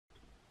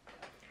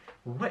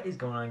What is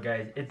going on,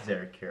 guys? It's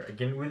Zachary here,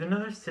 again with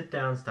another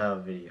sit-down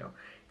style video.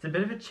 It's a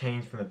bit of a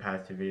change from the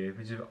past two videos,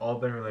 which have all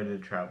been related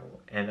to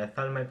travel, and I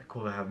thought it might be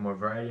cool to have more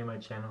variety on my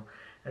channel,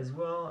 as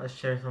well as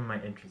share some of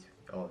my interests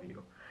with all of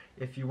you.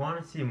 If you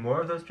want to see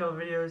more of those travel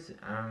videos,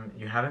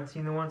 you haven't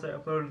seen the ones I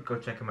uploaded, go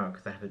check them out,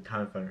 because I had a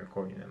ton of fun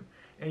recording them.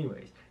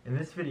 Anyways, in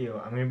this video,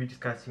 I'm going to be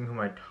discussing who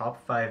my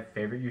top 5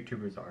 favorite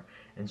YouTubers are,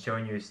 and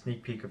showing you a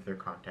sneak peek of their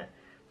content.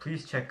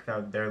 Please check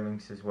out their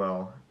links as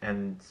well,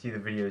 and see the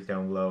videos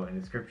down below in the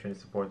description to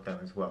support them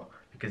as well,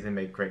 because they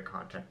make great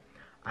content.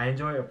 I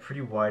enjoy a pretty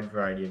wide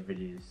variety of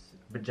videos,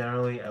 but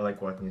generally I like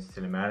watching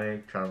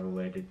cinematic, travel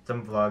related,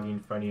 some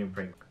vlogging, funny and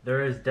prank.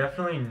 There is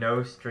definitely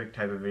no strict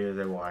type of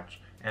videos I watch,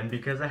 and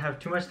because I have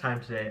too much time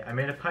today, I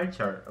made a pie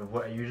chart of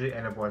what I usually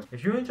end up watching.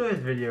 If you enjoy this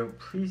video,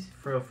 please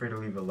feel free to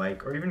leave a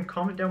like, or even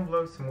comment down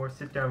below some more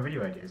sit down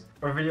video ideas,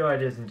 or video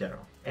ideas in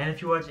general. And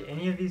if you watch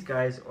any of these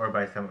guys, or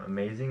by some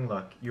amazing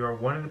luck, you are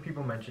one of the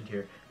people mentioned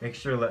here, make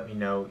sure to let me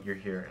know you're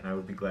here, and I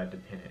would be glad to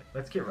pin it.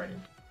 Let's get right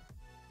into it.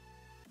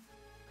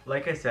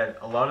 Like I said,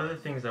 a lot of the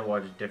things I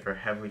watch differ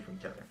heavily from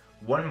each other.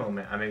 One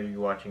moment I may be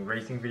watching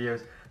racing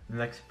videos, the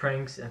next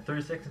pranks, and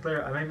 30 seconds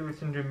later I may be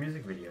listening to a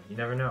music video. You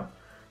never know.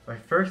 My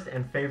first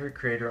and favorite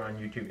creator on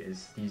YouTube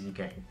is Steezy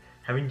Kane.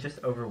 Having just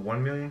over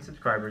 1 million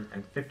subscribers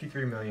and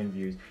 53 million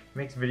views, he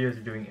makes videos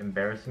of doing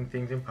embarrassing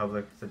things in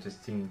public, such as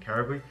singing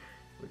terribly,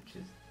 which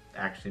is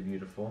actually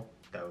beautiful.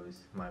 That was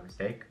my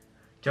mistake.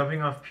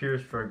 Jumping off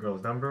piers for a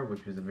girl's number,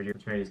 which was a video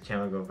which made his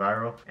channel go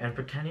viral, and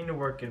pretending to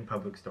work in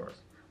public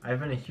stores. I've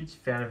been a huge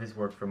fan of his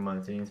work for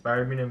months, and he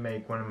inspired me to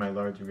make one of my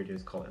larger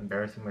videos called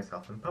Embarrassing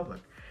Myself in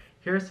Public.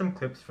 Here are some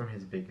clips from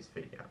his biggest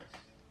videos,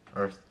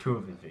 or 2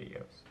 of his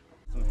videos.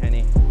 Some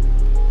Henny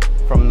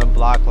from the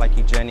block like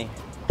you Jenny.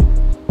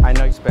 I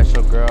know you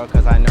special girl,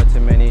 cause I know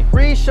too many.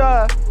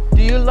 Risha,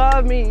 do you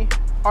love me?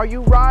 Are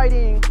you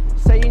riding?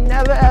 Say you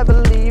never ever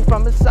leave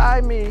from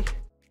beside me.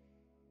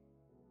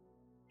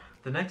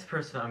 The next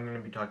person I'm going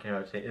to be talking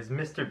about today is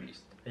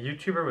MrBeast, a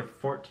YouTuber with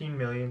 14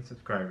 million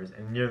subscribers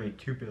and nearly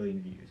 2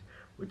 billion views,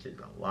 which is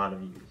a lot of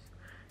views.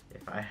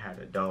 If I had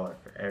 $1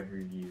 for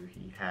every view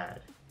he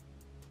had.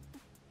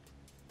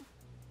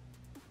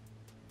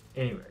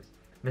 Anyways,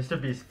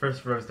 MrBeast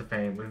first rose to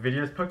fame with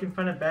videos poking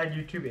fun at bad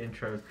YouTube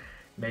intros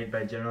made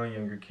by generally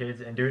younger kids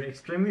and doing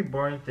extremely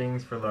boring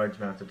things for large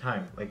amounts of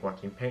time, like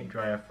watching paint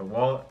dry off a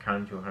wall,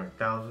 counting to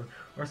 100,000,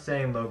 or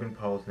saying Logan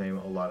Paul's name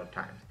a lot of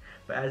times.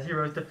 But as he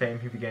rose to fame,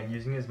 he began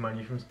using his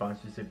money from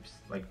sponsorships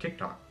like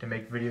TikTok to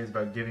make videos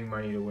about giving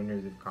money to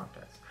winners of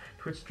contests,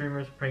 Twitch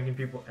streamers, pranking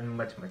people, and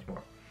much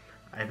more.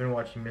 I've been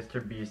watching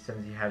MrBeast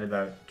since he had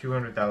about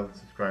 200,000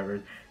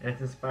 subscribers, and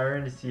it's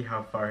inspiring to see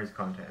how far his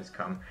content has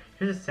come.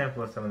 Here's a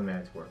sample of some of the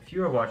man's work. If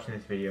you are watching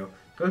this video,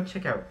 go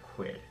check out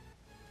Quid.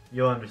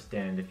 You'll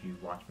understand if you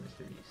watch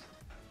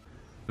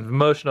MrBeast.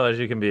 Emotional as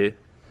you can be.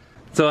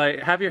 So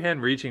like, have your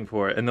hand reaching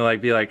for it and then like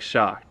be like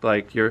shocked,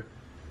 like you're,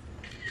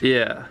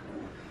 yeah.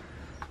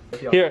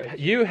 Here,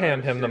 you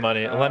hand him the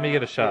money and let me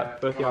get a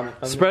shot.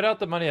 Spread out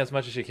the money as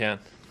much as you can.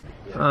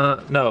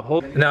 No,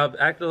 hold. Now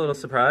act a little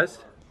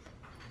surprised.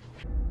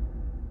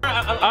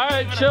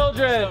 Alright,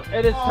 children,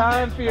 it is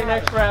time for your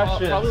next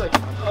ration.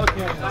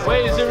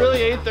 Wait, is it really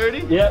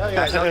 8:30?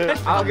 Yeah.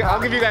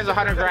 I'll give you guys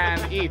 100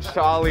 grand each,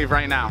 so I'll leave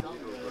right now.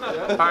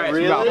 Alright,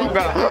 really?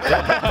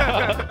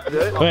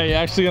 Wait, you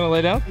actually gonna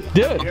lay down?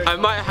 Do it. I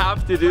might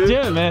have to, dude. Do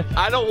it, man.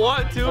 I don't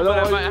want to, but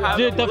I might have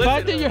to. Dude, the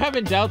fact that you're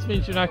having doubts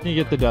means you're not gonna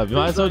get the dub. You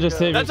might as well just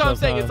save yourself. That's what I'm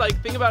saying. It's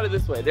like, think about it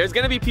this way. There's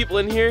gonna be people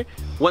in here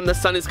when the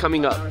sun is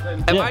coming up.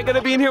 Am I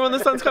gonna be in here when the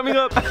sun's coming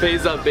up?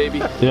 Phase up, baby.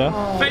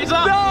 Yeah. Phase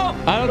up!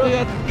 No! I don't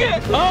think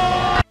that's good.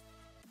 Oh!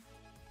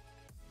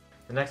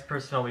 The next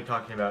person I'll be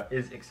talking about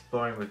is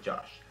Exploring with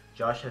Josh.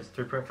 Josh has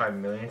 3.5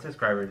 million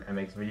subscribers and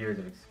makes videos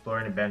of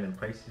exploring abandoned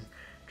places,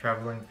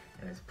 traveling,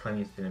 and has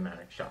plenty of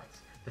cinematic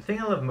shots. The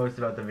thing I love most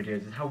about the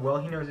videos is how well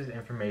he knows his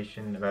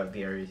information about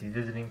the areas he's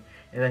visiting,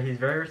 and that he's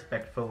very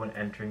respectful when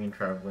entering and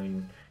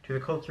traveling to the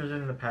cultures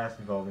in the past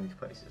involving these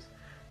places.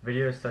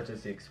 Videos such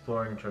as the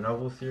Exploring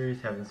Chernobyl series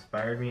have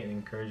inspired me and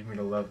encouraged me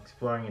to love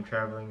exploring and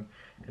traveling,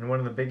 and one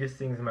of the biggest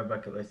things on my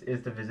bucket list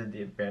is to visit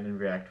the abandoned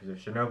reactors of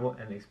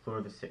Chernobyl and explore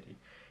the city.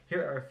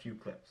 Here are a few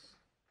clips.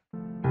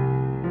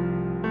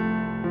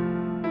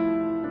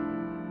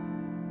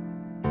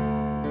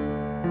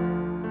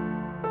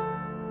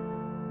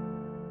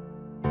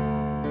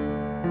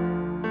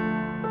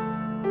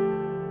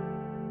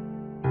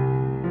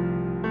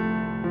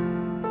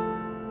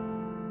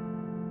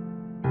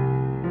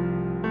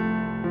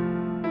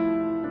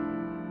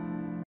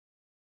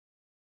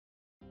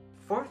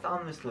 Fourth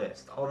on this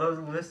list, although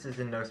the list is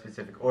in no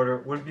specific order,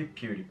 would be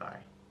PewDiePie.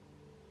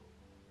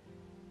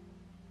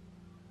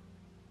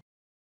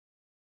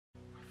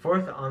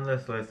 Fourth on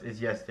this list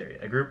is Yes Theory,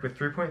 a group with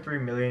 3.3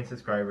 million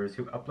subscribers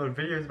who upload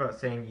videos about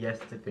saying yes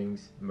to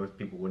things most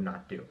people would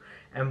not do,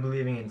 and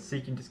believing in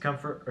seeking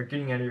discomfort or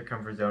getting out of your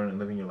comfort zone and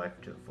living your life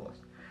to the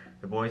fullest.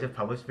 The boys have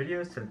published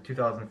videos since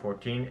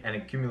 2014 and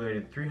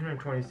accumulated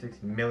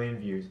 326 million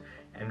views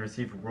and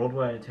received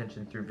worldwide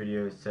attention through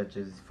videos such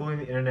as fooling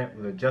the internet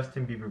with a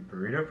Justin Bieber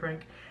burrito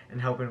prank and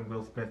helping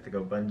Will Smith to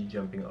go bungee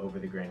jumping over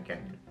the Grand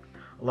Canyon.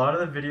 A lot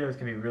of the videos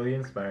can be really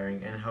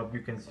inspiring and help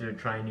you consider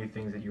trying new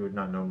things that you would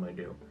not normally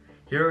do.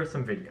 Here are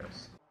some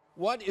videos.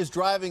 What is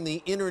driving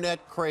the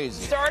internet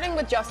crazy? Starting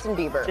with Justin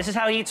Bieber. This is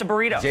how he eats a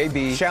burrito.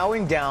 JB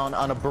chowing down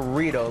on a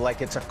burrito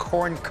like it's a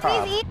corn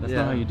cob. That's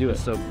not how you do it.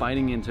 So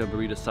biting into a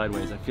burrito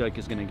sideways, I feel like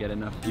is gonna get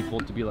enough people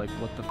to be like,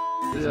 what the f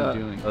is he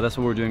doing? Oh, that's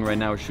what we're doing right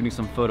now. We're shooting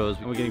some photos.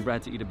 We're getting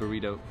Brad to eat a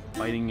burrito,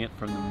 biting it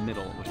from the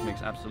middle, which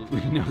makes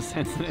absolutely no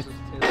sense in it.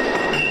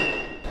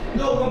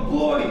 No, my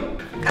boy!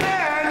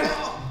 And...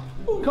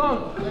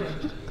 Come!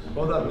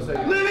 Hold up a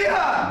second.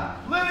 Lydia!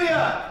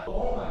 Lydia!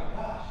 Oh my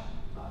gosh.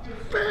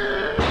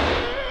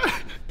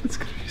 It's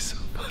gonna be so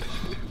funny,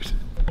 dude.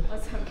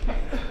 That's okay.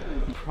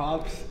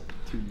 Props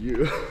to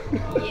you.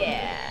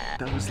 Yeah.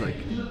 That was like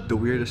the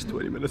weirdest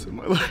 20 minutes of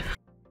my life.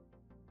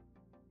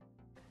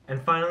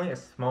 And finally, a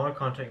smaller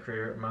content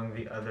creator among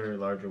the other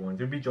larger ones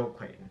would be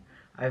Clayton.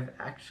 I've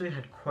actually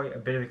had quite a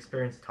bit of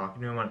experience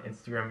talking to him on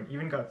Instagram and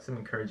even got some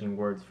encouraging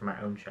words from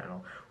my own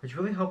channel, which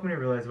really helped me to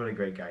realize what a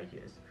great guy he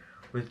is.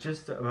 With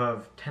just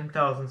above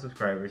 10,000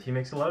 subscribers, he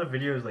makes a lot of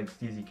videos like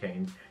Steezy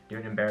Kane,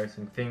 doing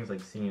embarrassing things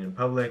like singing in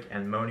public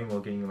and moaning while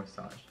getting a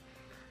massage.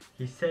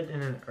 He said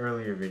in an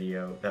earlier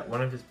video that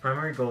one of his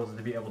primary goals is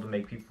to be able to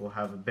make people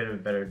have a bit of a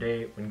better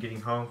day when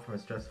getting home from a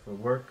stressful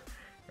work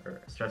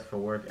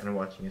and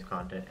watching his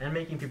content and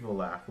making people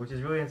laugh, which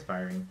is really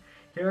inspiring.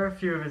 Here are a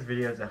few of his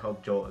videos that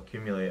helped Joel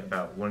accumulate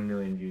about 1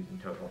 million views in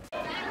total.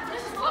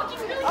 This is fucking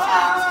really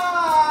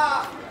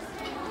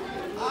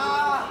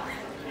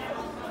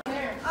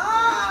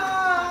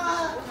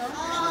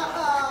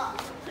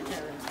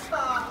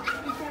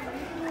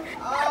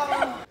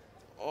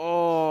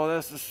Oh,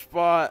 that's the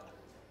spot.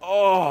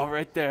 Oh,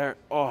 right there.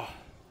 Oh.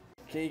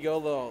 Can you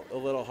go a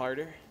little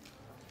harder?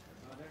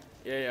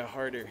 Yeah,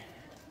 harder.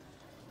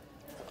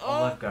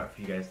 All I've got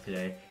for you guys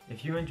today.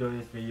 If you enjoyed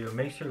this video,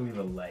 make sure to leave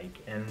a like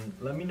and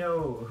let me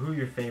know who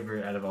your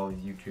favorite out of all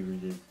these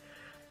YouTubers is.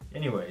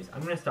 Anyways,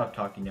 I'm going to stop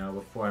talking now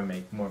before I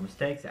make more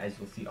mistakes, as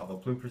you'll see all the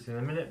bloopers in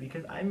a minute,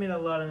 because I made a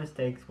lot of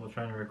mistakes while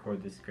trying to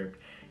record this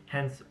script,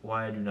 hence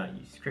why I do not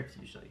use scripts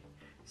usually.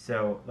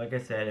 So, like I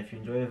said, if you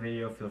enjoy the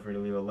video, feel free to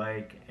leave a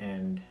like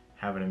and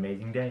have an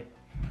amazing day.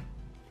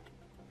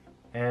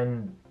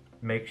 And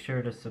make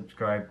sure to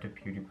subscribe to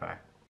PewDiePie.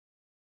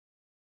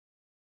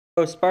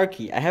 Oh,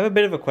 Sparky, I have a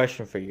bit of a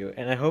question for you,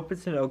 and I hope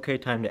it's an okay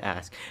time to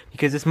ask,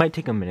 because this might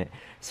take a minute.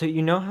 So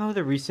you know how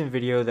the recent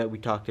video that we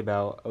talked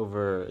about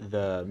over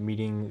the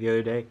meeting the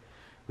other day,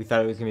 we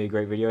thought it was going to be a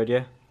great video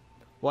idea?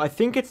 Well, I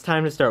think it's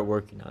time to start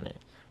working on it.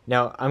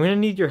 Now, I'm going to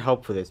need your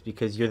help for this,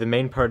 because you're the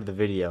main part of the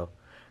video,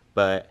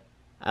 but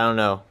I don't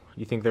know.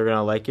 You think they're going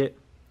to like it?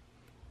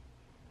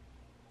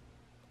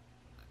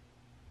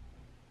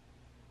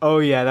 Oh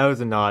yeah, that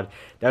was a nod.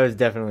 That was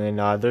definitely a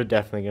nod. They're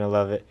definitely going to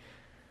love it.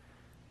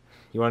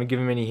 You want to give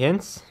him any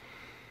hints?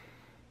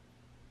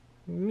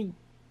 Me.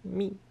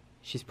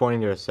 She's pointing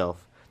to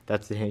herself.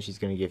 That's the hint she's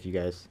going to give you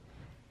guys.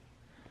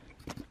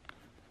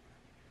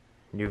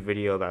 New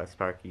video about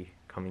Sparky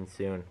coming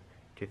soon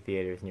to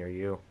theaters near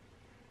you.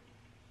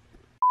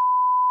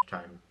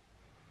 Time.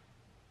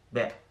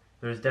 Yeah,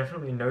 there's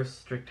definitely no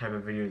strict type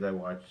of videos I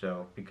watch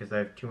though, because I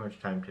have too much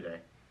time today.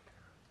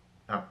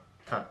 Oh,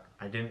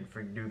 I didn't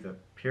do the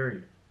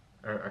period.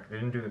 Or I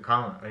didn't do the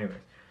comma. Anyways.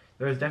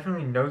 There's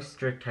definitely no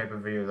strict type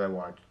of videos I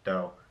watch,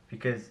 though,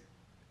 because,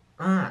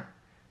 okay,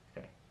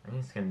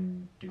 I'm just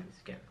gonna do this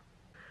again.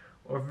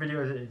 Or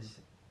videos is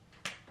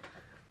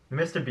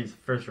MrBeast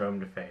first roam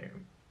to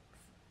fame.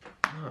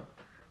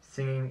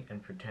 Singing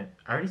and pretend.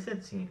 I already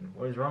said singing.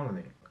 What is wrong with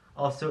me?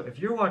 Also, if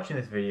you're watching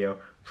this video,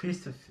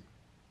 please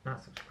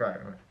not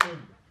subscribe.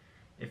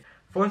 If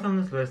fourth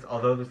on this list,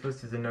 although this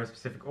list is in no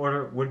specific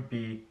order, would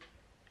be.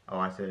 Oh,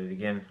 I said it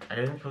again. I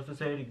didn't supposed to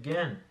say it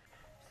again.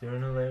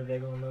 Sooner or later they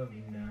gon' love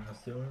me now.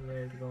 Sooner or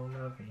later they gon'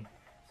 love me.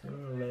 Sooner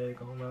or later they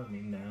gon' love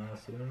me now.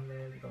 Sooner or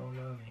later they gon'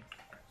 love me.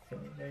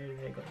 Sooner or later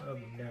they gon' love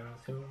me now.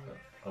 Sooner.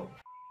 Oh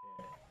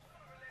shit!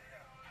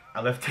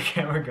 I left the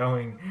camera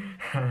going.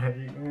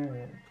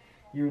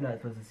 You're not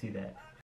supposed to see that.